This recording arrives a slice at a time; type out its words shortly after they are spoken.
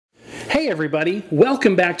Hey everybody,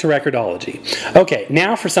 welcome back to Record-ology. Okay,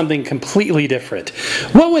 now for something completely different.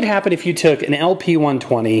 What would happen if you took an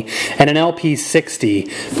LP120 and an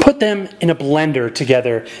LP60, put them in a blender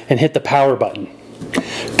together and hit the power button?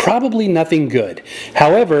 Probably nothing good.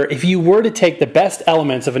 However, if you were to take the best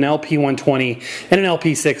elements of an LP120 and an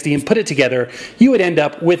LP60 and put it together, you would end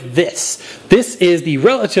up with this. This is the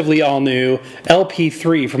relatively all-new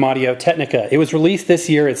LP3 from Audio-Technica. It was released this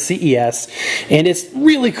year at CES, and it's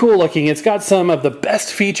really cool looking. It's got some of the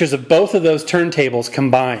best features of both of those turntables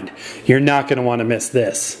combined. You're not going to want to miss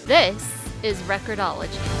this. This is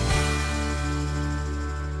Record-ology.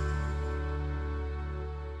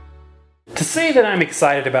 To say that I'm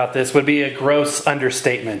excited about this would be a gross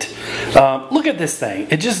understatement. Look at this thing.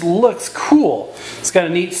 It just looks cool. It's got a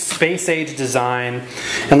neat space-age design.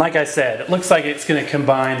 And like I said, it looks like it's going to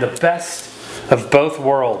combine the best of both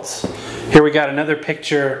worlds. Here we got another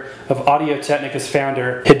picture of Audio-Technica's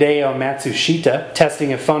founder Hideo Matsushita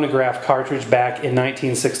testing a phonograph cartridge back in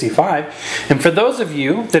 1965. And for those of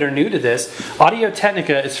you that are new to this,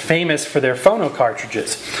 Audio-Technica is famous for their phono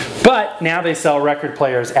cartridges. But now they sell record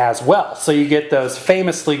players as well. So you get those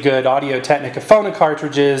famously good Audio-Technica phono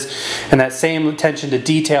cartridges and that same attention to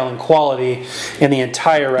detail and quality in the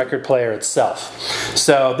entire record player itself.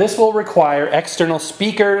 So this will require external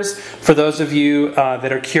speakers. For those of you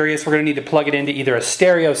that are curious, we're going to need to plug it into either a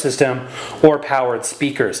stereo system or powered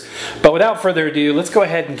speakers. But without further ado, let's go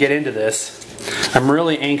ahead and get into this. I'm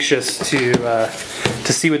really anxious to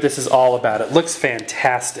see what this is all about. It looks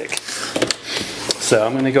fantastic. So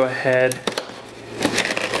I'm going to go ahead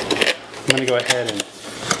and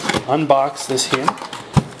unbox this here.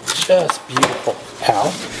 Just beautiful.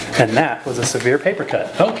 Ow. And that was a severe paper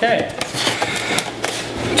cut. Okay.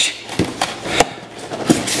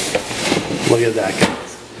 Look at that, guys.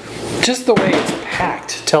 Just the way it's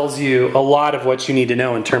packed tells you a lot of what you need to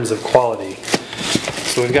know in terms of quality.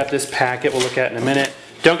 So we've got this packet we'll look at in a minute.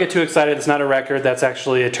 Don't get too excited, it's not a record, that's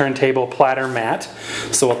actually a turntable platter mat.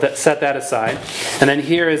 So we'll set that aside. And then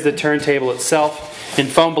here is the turntable itself in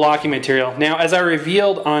foam blocking material. Now, as I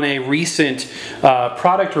revealed on a recent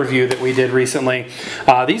product review that we did recently,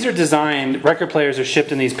 these are designed, record players are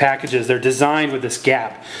shipped in these packages, they're designed with this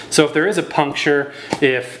gap. So if there is a puncture,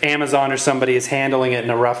 if Amazon or somebody is handling it in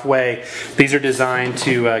a rough way, these are designed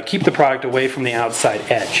to keep the product away from the outside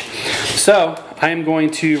edge. So I am going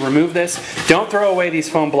to remove this. Don't throw away these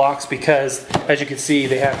foam blocks because, as you can see,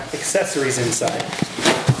 they have accessories inside.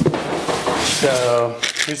 So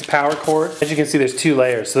here's the power cord. As you can see, there's two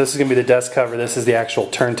layers. So this is going to be the dust cover. This is the actual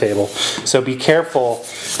turntable. So be careful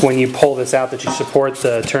when you pull this out that you support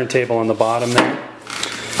the turntable on the bottom there.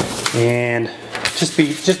 And just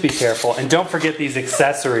be careful. And don't forget these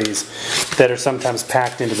accessories that are sometimes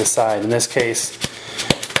packed into the side. In this case,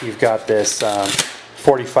 you've got this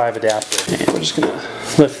 45 adapter. And we're just going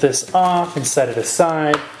to lift this off and set it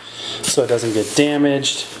aside so it doesn't get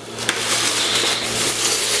damaged.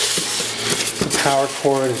 Power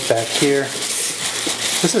cord is back here.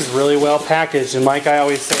 This is really well packaged, and like I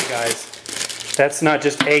always say, guys, that's not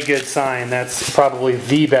just a good sign, that's probably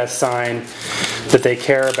the best sign that they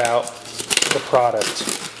care about the product.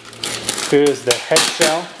 Here's the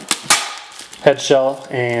head shell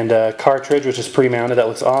and cartridge, which is pre-mounted. That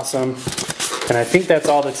looks awesome. And I think that's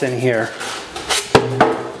all that's in here.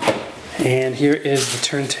 And here is the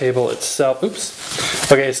turntable itself.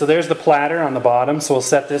 Oops. Okay, so there's the platter on the bottom, so we'll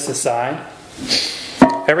set this aside.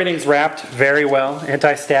 Everything's wrapped very well.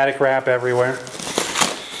 Anti-static wrap everywhere.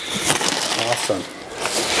 Awesome.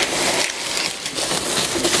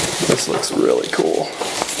 This looks really cool.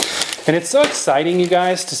 And it's so exciting, you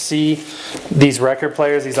guys, to see these record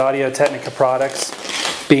players, these Audio-Technica products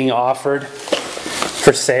being offered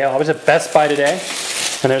for sale. I was at Best Buy today,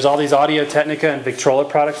 and there's all these Audio-Technica and Victrola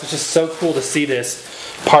products. It's just so cool to see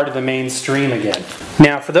this part of the mainstream again.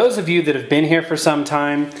 Now, for those of you that have been here for some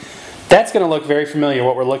time, that's going to look very familiar,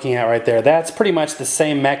 what we're looking at right there. That's pretty much the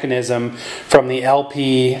same mechanism from the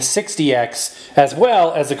LP60X as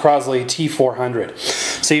well as the Crosley T400.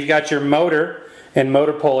 So you've got your motor and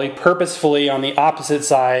motor pulley purposefully on the opposite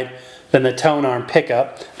side than the tone arm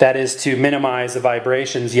pickup. That is to minimize the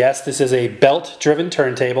vibrations. Yes, this is a belt-driven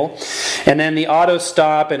turntable. And then the auto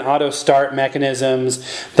stop and auto start mechanisms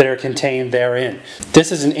that are contained therein.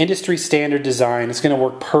 This is an industry standard design. It's going to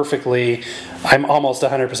work perfectly. I'm almost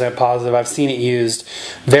 100% positive. I've seen it used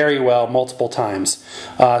very well multiple times.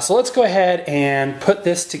 So let's go ahead and put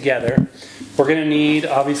this together. We're going to need,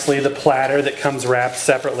 obviously, the platter that comes wrapped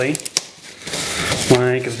separately,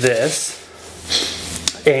 like this.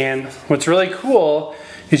 And what's really cool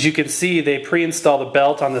is you can see they pre-install the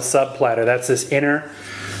belt on the sub platter. That's this inner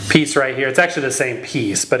piece right here. It's actually the same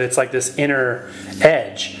piece, but it's like this inner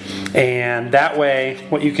edge. And that way,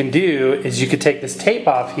 what you can do is you could take this tape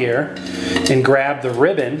off here and grab the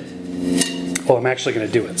ribbon. Well, I'm actually going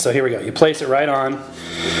to do it. So here we go. You place it right on,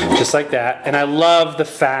 just like that. And I love the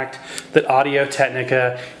fact that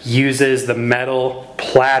Audio-Technica uses the metal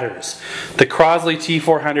platters. The Crosley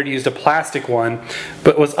T400 used a plastic one,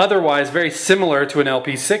 but was otherwise very similar to an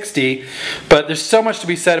LP60. But there's so much to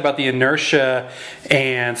be said about the inertia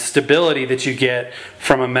and stability that you get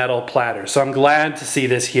from a metal platter. So I'm glad to see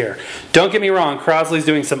this here. Don't get me wrong, Crosley's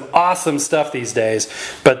doing some awesome stuff these days,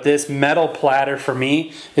 but this metal platter for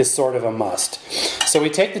me is sort of a must. So we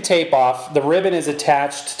take the tape off. The ribbon is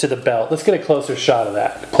attached to the belt. Let's get a closer shot of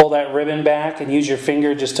that. Pull that ribbon back and use your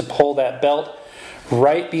finger just to pull that belt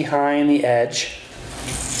right behind the edge.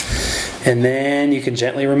 And then you can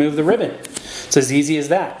gently remove the ribbon. It's as easy as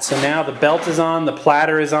that. So now the belt is on, the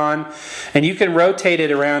platter is on, and you can rotate it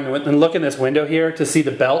around and look in this window here to see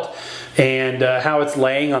the belt and how it's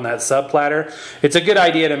laying on that sub platter. It's a good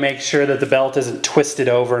idea to make sure that the belt isn't twisted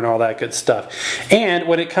over and all that good stuff. And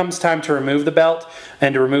when it comes time to remove the belt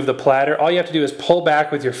and to remove the platter, all you have to do is pull back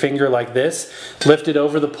with your finger like this, lift it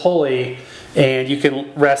over the pulley, and you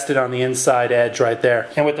can rest it on the inside edge right there.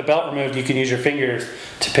 And with the belt removed, you can use your fingers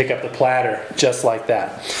to pick up the platter just like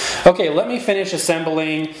that. Okay, let me finish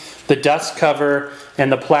assembling the dust cover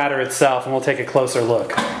and the platter itself, and we'll take a closer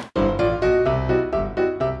look.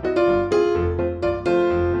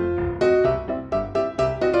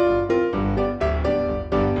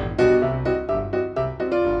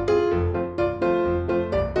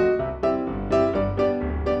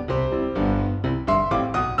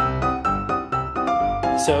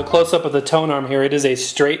 So a close-up of the tone arm here. It is a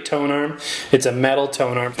straight tone arm. It's a metal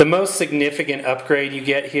tone arm. The most significant upgrade you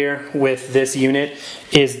get here with this unit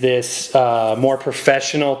is this more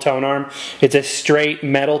professional tone arm. It's a straight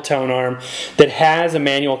metal tone arm that has a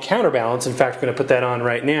manual counterbalance. In fact, I'm going to put that on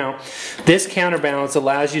right now. This counterbalance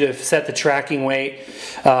allows you to set the tracking weight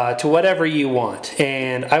to whatever you want.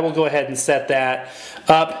 And I will go ahead and set that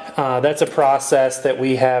up. That's a process that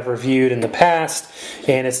we have reviewed in the past,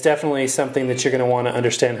 and it's definitely something that you're going to want to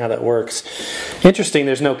understand how that works. Interesting,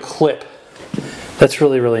 there's no clip. That's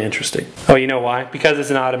really, really interesting. Oh, you know why? Because it's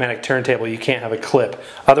an automatic turntable, you can't have a clip.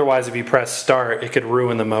 Otherwise, if you press start, it could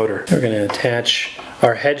ruin the motor. We're going to attach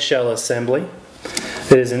our head shell assembly.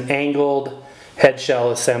 It is an angled head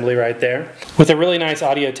shell assembly right there with a really nice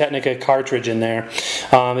Audio-Technica cartridge in there.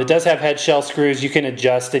 It does have head shell screws. You can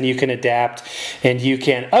adjust and you can adapt, and you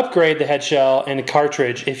can upgrade the head shell and the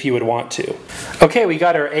cartridge if you would want to. Okay, we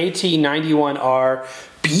got our AT-91R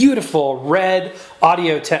beautiful red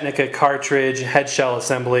Audio-Technica cartridge head shell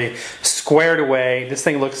assembly squared away. This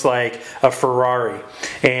thing looks like a Ferrari,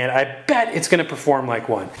 and I bet it's going to perform like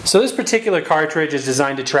one. So this particular cartridge is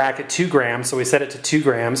designed to track at 2 grams, so we set it to 2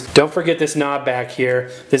 grams. Don't forget this knob back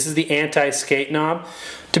here. This is the anti-skate knob.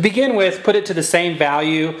 To begin with, put it to the same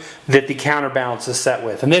value that the counterbalance is set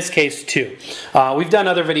with. In this case, 2. We've done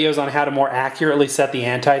other videos on how to more accurately set the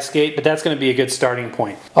anti-skate, but that's going to be a good starting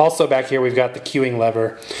point. Also back here, we've got the cueing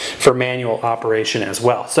lever for manual operation as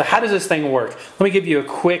well. So how does this thing work? Let me give you a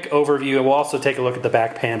quick overview, and we'll also take a look at the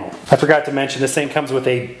back panel. I forgot to mention this thing comes with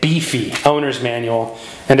a beefy owner's manual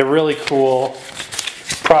and a really cool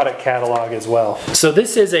product catalog as well. So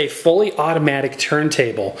this is a fully automatic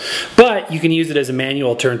turntable, but you can use it as a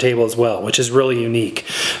manual turntable as well, which is really unique.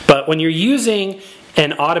 But when you're using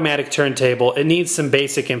an automatic turntable, it needs some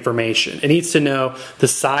basic information. It needs to know the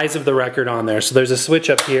size of the record on there. So there's a switch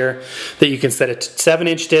up here that you can set it to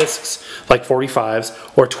 7-inch discs like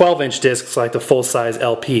 45s or 12-inch discs like the full-size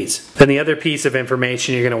LPs. Then the other piece of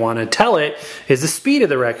information you're going to want to tell it is the speed of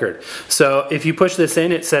the record. So if you push this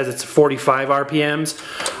in, it says it's 45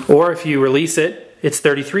 RPMs, or if you release it, it's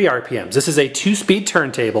 33 RPMs. This is a 2-speed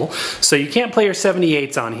turntable, so you can't play your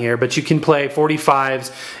 78s on here, but you can play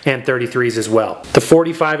 45s and 33s as well. The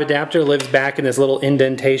 45 adapter lives back in this little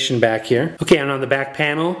indentation back here. Okay, and on the back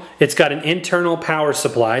panel, it's got an internal power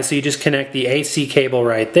supply, so you just connect the AC cable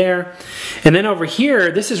right there. And then over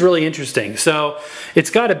here, this is really interesting. So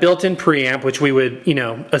it's got a built-in preamp, which we would,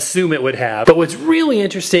 assume it would have. But what's really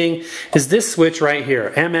interesting is this switch right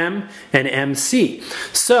here, MM and MC.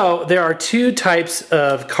 So there are 2 types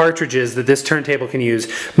of cartridges that this turntable can use.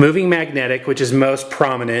 Moving magnetic, which is most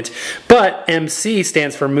prominent, but MC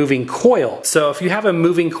stands for moving coil. So if you have a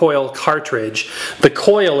moving coil cartridge, the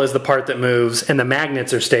coil is the part that moves and the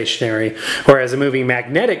magnets are stationary, whereas a moving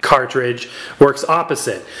magnetic cartridge works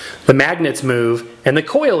opposite. The magnets move and the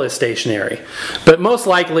coil is stationary. But most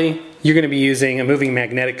likely, you're going to be using a moving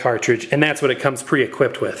magnetic cartridge, and that's what it comes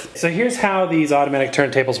pre-equipped with. So here's how these automatic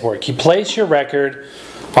turntables work. You place your record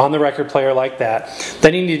on the record player like that.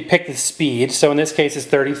 Then you need to pick the speed. So in this case it's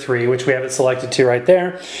 33, which we have it selected to right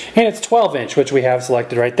there, and it's 12-inch, which we have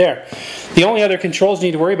selected right there. The only other controls you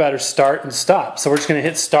need to worry about are start and stop. So we're just going to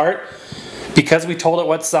hit start. Because we told it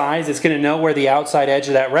what size, it's going to know where the outside edge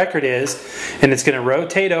of that record is, and it's going to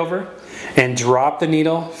rotate over and drop the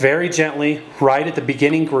needle very gently right at the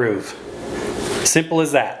beginning groove. Simple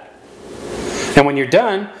as that. And when you're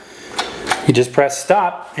done, you just press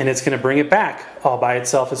stop and it's going to bring it back all by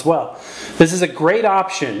itself as well. This is a great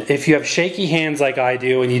option if you have shaky hands like I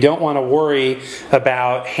do and you don't want to worry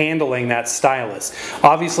about handling that stylus.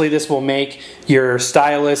 Obviously this will make your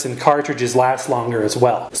stylus and cartridges last longer as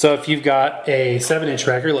well. So if you've got a 7-inch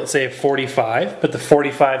record, let's say a 45, put the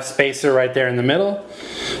 45 spacer right there in the middle,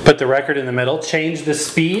 put the record in the middle, change the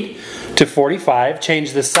speed to 45,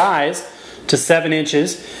 change the size to 7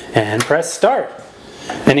 inches, and press start.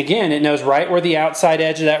 And again, it knows right where the outside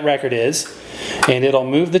edge of that record is, and it'll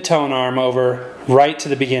move the tone arm over right to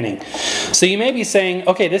the beginning. So you may be saying,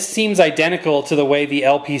 okay, this seems identical to the way the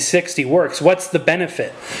LP60 works. What's the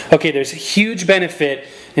benefit? Okay, there's a huge benefit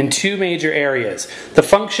in two major areas. The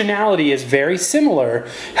functionality is very similar,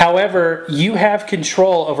 however, you have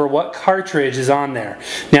control over what cartridge is on there.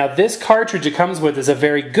 Now this cartridge it comes with is a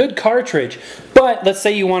very good cartridge, but let's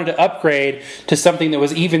say you wanted to upgrade to something that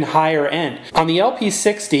was even higher end. On the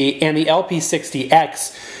LP60 and the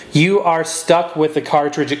LP60X, you are stuck with the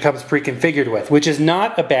cartridge it comes pre-configured with, which is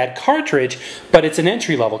not a bad cartridge, but it's an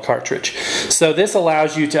entry-level cartridge. So this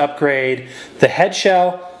allows you to upgrade the head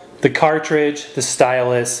shell, the cartridge, the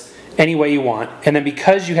stylus, any way you want. And then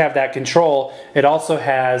because you have that control, it also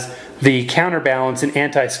has the counterbalance and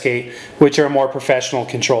anti-skate, which are more professional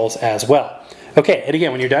controls as well. Okay, and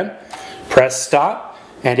again, when you're done, press stop,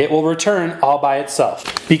 and it will return all by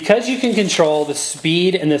itself. Because you can control the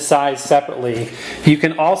speed and the size separately, you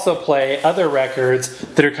can also play other records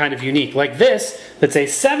that are kind of unique. Like this, that's a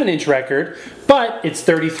 7-inch record, but it's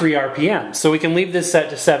 33 RPM. So we can leave this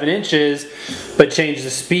set to 7 inches, but change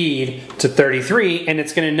the speed to 33, and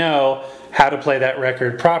it's going to know how to play that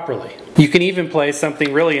record properly. You can even play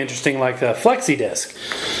something really interesting like a flexi disc.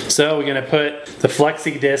 So we're going to put the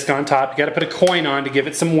flexi disc on top. You got to put a coin on to give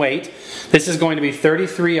it some weight. This is going to be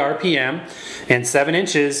 33 RPM and 7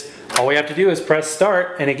 inches. All we have to do is press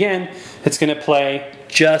start, and again, it's going to play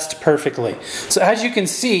just perfectly. So as you can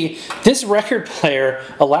see, this record player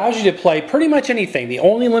allows you to play pretty much anything. The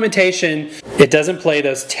only limitation, it doesn't play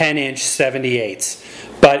those 10-inch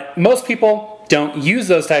 78s. But most people don't use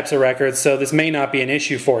those types of records, so this may not be an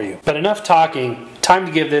issue for you. But enough talking, time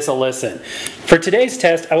to give this a listen. For today's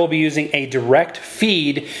test, I will be using a direct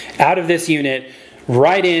feed out of this unit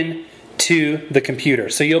right in to the computer.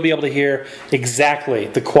 So you'll be able to hear exactly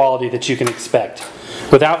the quality that you can expect.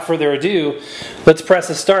 Without further ado, let's press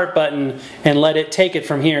the start button and let it take it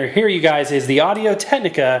from here. Here, you guys, is the Audio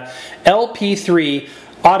Technica LP3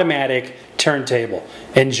 automatic turntable.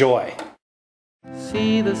 Enjoy.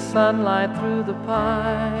 See the sunlight through the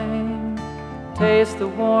pine, taste the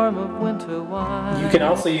warmth of winter wine. You can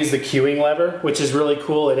also use the cueing lever, which is really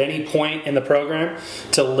cool at any point in the program,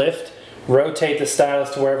 to lift, rotate the stylus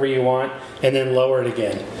to wherever you want, and then lower it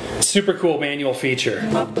again. Super cool manual feature.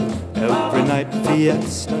 Every night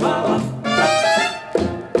fiesta,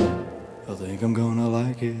 I think I'm gonna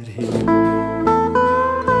like it here.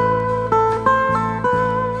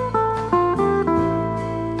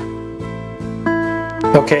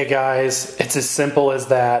 Okay guys, it's as simple as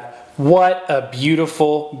that. What a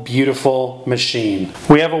beautiful, beautiful machine.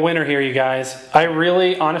 We have a winner here, you guys. I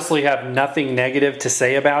really honestly have nothing negative to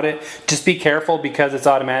say about it. Just be careful because it's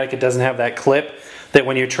automatic. It doesn't have that clip that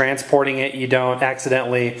when you're transporting it, you don't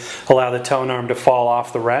accidentally allow the tone arm to fall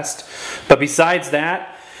off the rest. But besides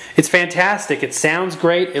that, it's fantastic. It sounds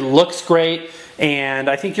great, it looks great, and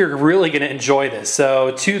I think you're really going to enjoy this.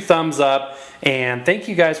 So 2 thumbs up, and thank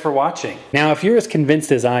you guys for watching. Now, if you're as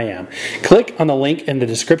convinced as I am, click on the link in the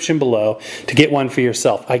description below to get one for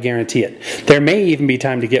yourself. I guarantee it. There may even be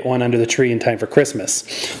time to get one under the tree in time for Christmas.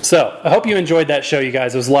 So, I hope you enjoyed that show, you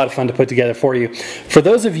guys. It was a lot of fun to put together for you. For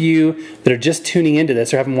those of you that are just tuning into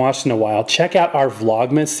this or haven't watched in a while, check out our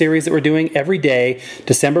Vlogmas series that we're doing every day,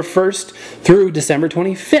 December 1st through December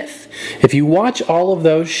 25th. If you watch all of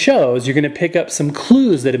those shows, you're going to pick up some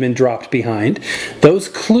clues that have been dropped behind. Those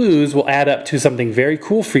clues will add up to something very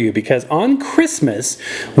cool for you, because on Christmas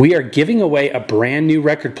we are giving away a brand new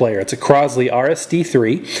record player. It's a Crosley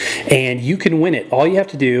RSD3, and you can win it. All you have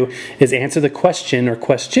to do is answer the question or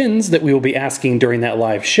questions that we will be asking during that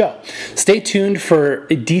live show. Stay tuned for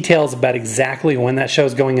details about exactly when that show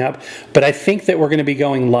is going up, but I think that we're going to be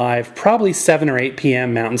going live probably 7 or 8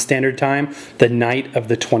 p.m. Mountain Standard Time the night of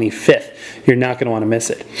the 25th. You're not going to want to miss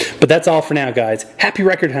it. But that's all for now, guys. Happy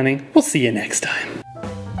record hunting. We'll see you next time.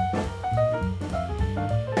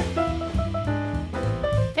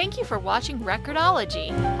 Thank you for watching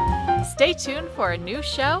Record-ology. Stay tuned for a new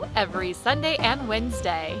show every Sunday and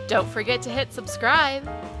Wednesday. Don't forget to hit subscribe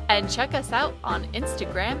and check us out on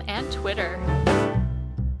Instagram and Twitter.